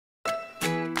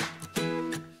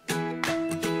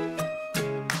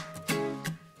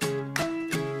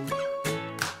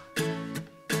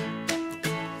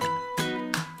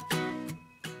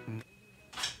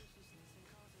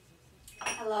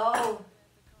Hello.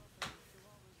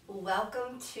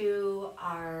 Welcome to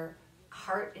our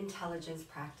heart intelligence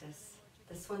practice.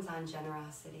 This one's on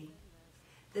generosity.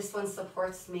 This one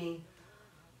supports me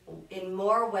in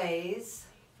more ways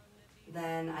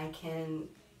than I can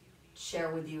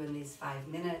share with you in these 5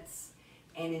 minutes.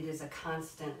 And it is a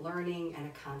constant learning and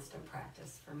a constant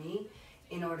practice for me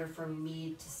in order for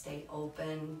me to stay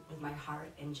open with my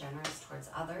heart and generous towards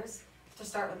others. To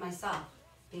start with myself,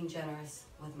 being generous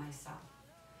with myself.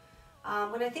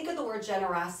 When I think of the word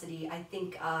generosity, I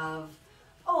think of,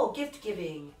 gift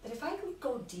giving. But if I could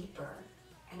go deeper,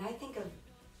 and I think of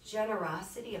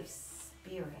generosity of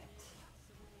spirit,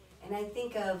 and I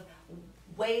think of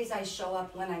ways I show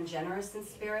up when I'm generous in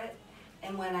spirit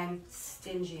and when I'm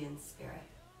stingy in spirit.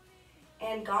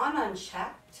 And gone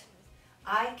unchecked,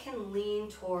 I can lean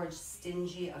towards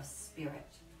stingy of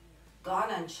spirit.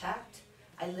 Gone unchecked,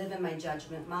 I live in my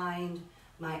judgment mind,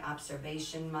 my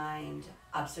observation mind,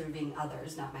 observing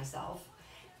others, not myself.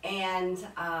 And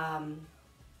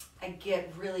I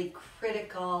get really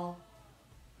critical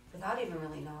without even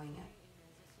really knowing it.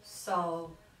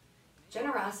 So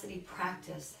generosity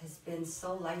practice has been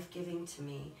so life-giving to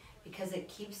me because it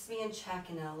keeps me in check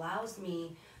and it allows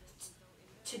me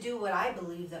to do what I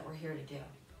believe that we're here to do,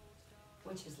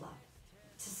 which is love.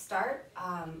 To start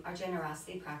our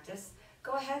generosity practice,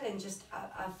 go ahead and just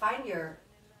find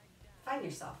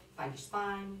yourself. Find your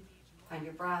spine, find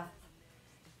your breath.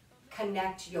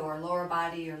 Connect your lower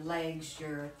body, your legs,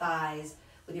 your thighs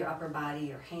with your upper body,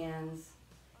 your hands.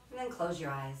 And then close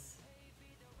your eyes.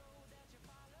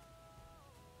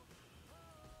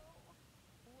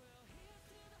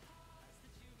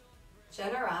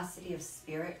 Generosity of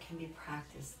spirit can be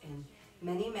practiced in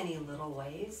many, many little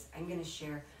ways. I'm going to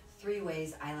share 3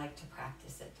 ways I like to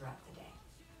practice it throughout the day.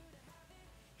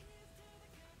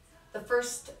 The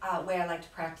first way I like to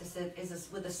practice it is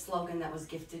with a slogan that was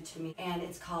gifted to me, and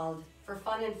it's called For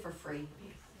Fun and For Free.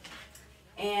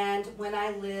 And when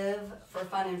I live for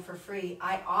fun and for free,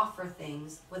 I offer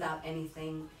things without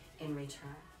anything in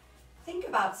return. Think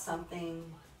about something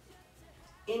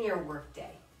in your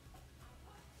workday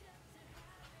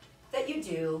that you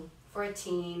do for a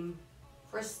team,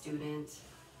 for a student,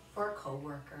 for a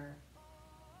coworker.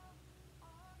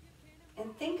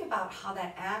 And think about how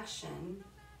that action,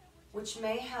 which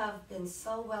may have been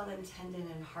so well intended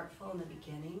and heartful in the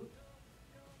beginning,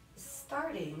 is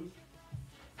starting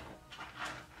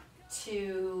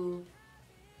to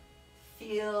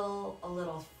feel a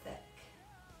little thick.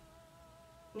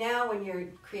 Now when you're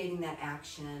creating that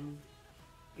action,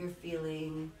 you're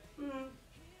feeling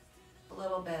a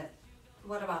little bit,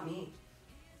 what about me?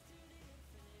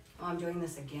 Oh, I'm doing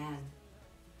this again.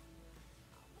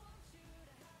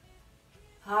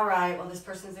 All right, well, this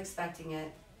person's expecting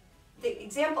it. The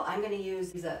example I'm going to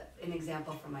use is an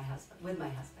example from with my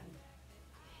husband.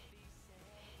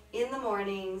 In the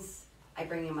mornings, I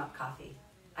bring him up coffee.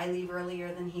 I leave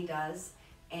earlier than he does,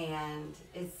 and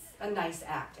it's a nice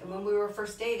act. And when we were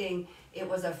first dating, it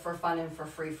was a for fun and for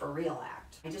free, for real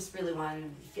act. I just really wanted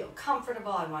him to feel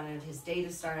comfortable. I wanted his day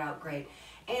to start out great.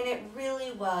 And it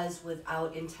really was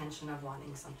without intention of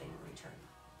wanting something in return.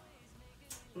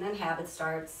 And then habit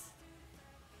starts.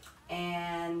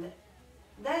 And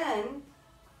then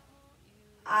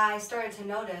I started to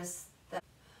notice that,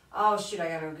 oh shoot, I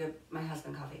gotta go get my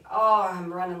husband coffee. Oh,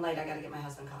 I'm running late, I gotta get my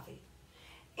husband coffee.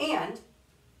 And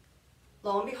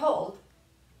lo and behold,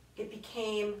 it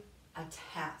became a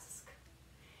task.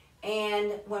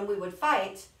 And when we would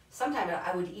fight, sometimes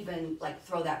I would even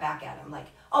throw that back at him,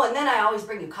 oh, and then I always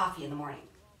bring you coffee in the morning.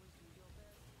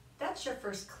 That's your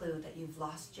first clue that you've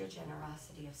lost your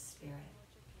generosity of spirit.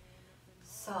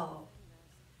 So,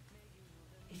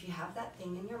 if you have that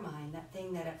thing in your mind, that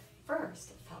thing that at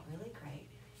first it felt really great,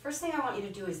 first thing I want you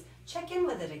to do is check in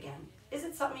with it again. Is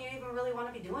it something you even really want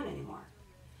to be doing anymore?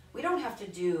 We don't have to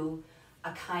do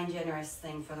a kind, generous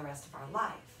thing for the rest of our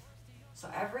life. So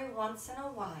every once in a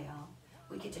while,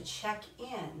 we get to check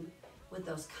in with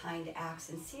those kind acts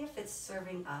and see if it's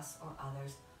serving us or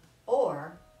others,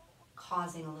 or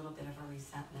causing a little bit of a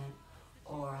resentment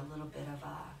or a little bit of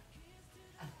a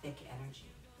thick energy.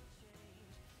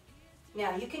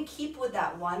 Now, you can keep with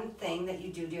that one thing that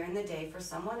you do during the day for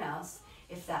someone else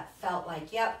if that felt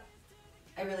like, yep,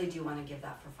 I really do want to give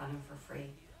that for fun and for free.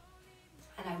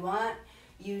 And I want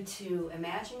you to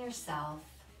imagine yourself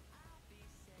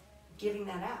giving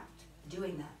that act,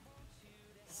 doing that.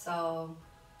 So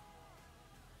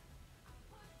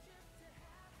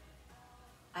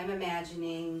I'm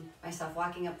imagining myself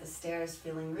walking up the stairs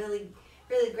feeling really,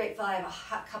 really grateful. I have a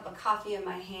hot cup of coffee in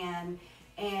my hand,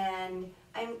 and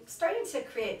I'm starting to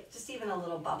create just even a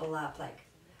little bubble up,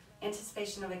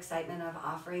 anticipation of excitement of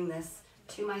offering this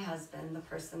to my husband, the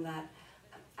person that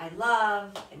I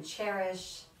love and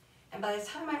cherish. And by the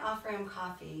time I offer him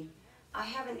coffee, I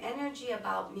have an energy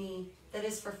about me that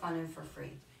is for fun and for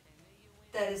free,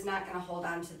 that is not going to hold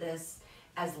on to this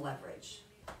as leverage.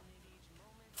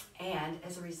 And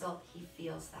as a result, he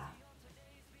feels that.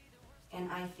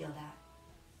 And I feel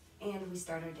that. And we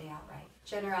start our day out right.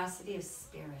 Generosity of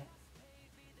spirit.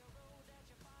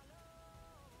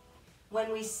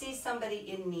 When we see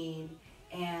somebody in need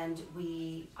and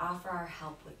we offer our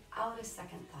help without a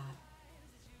second thought,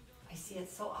 I see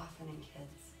it so often in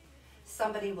kids.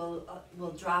 Somebody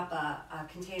will drop a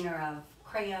container of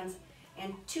crayons,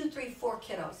 and 2, 3, 4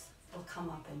 kiddos will come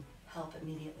up and help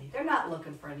immediately. They're not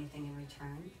looking for anything in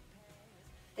return.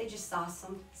 They just saw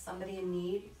somebody in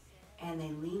need, and they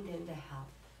leaned in to help.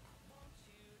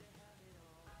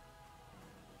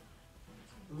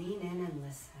 Lean in and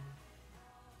listen.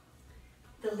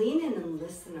 The lean in and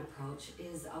listen approach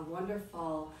is a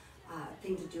wonderful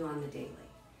thing to do on the daily.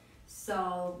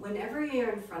 So whenever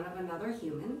you're in front of another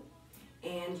human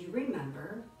and you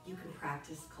remember, you can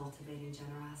practice cultivating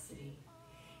generosity.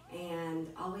 And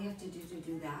all we have to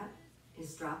do that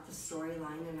is drop the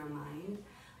storyline in our mind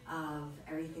of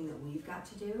everything that we've got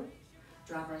to do,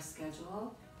 drop our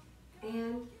schedule,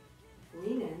 and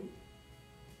lean in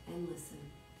and listen.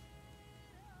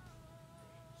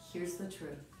 Here's the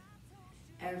truth.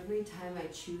 Every time I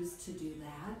choose to do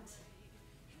that,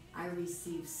 I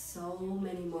receive so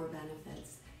many more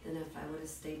benefits than if I would have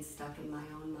stayed stuck in my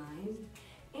own mind.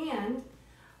 And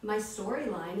my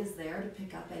storyline is there to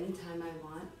pick up anytime I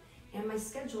want, and my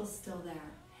schedule is still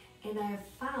there. And I have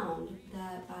found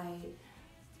that by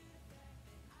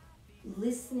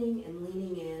listening and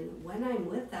leaning in when I'm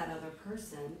with that other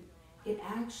person, it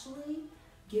actually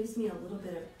gives me a little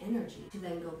bit of energy to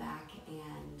then go back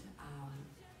and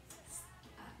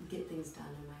get things done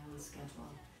in my own schedule.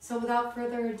 So without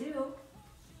further ado,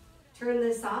 turn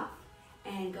this off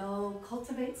and go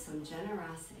cultivate some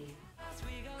generosity. See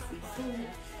you soon.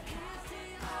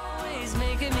 Always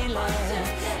making me laugh.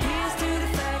 Here's to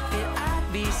the fact that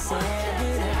I'd be sad.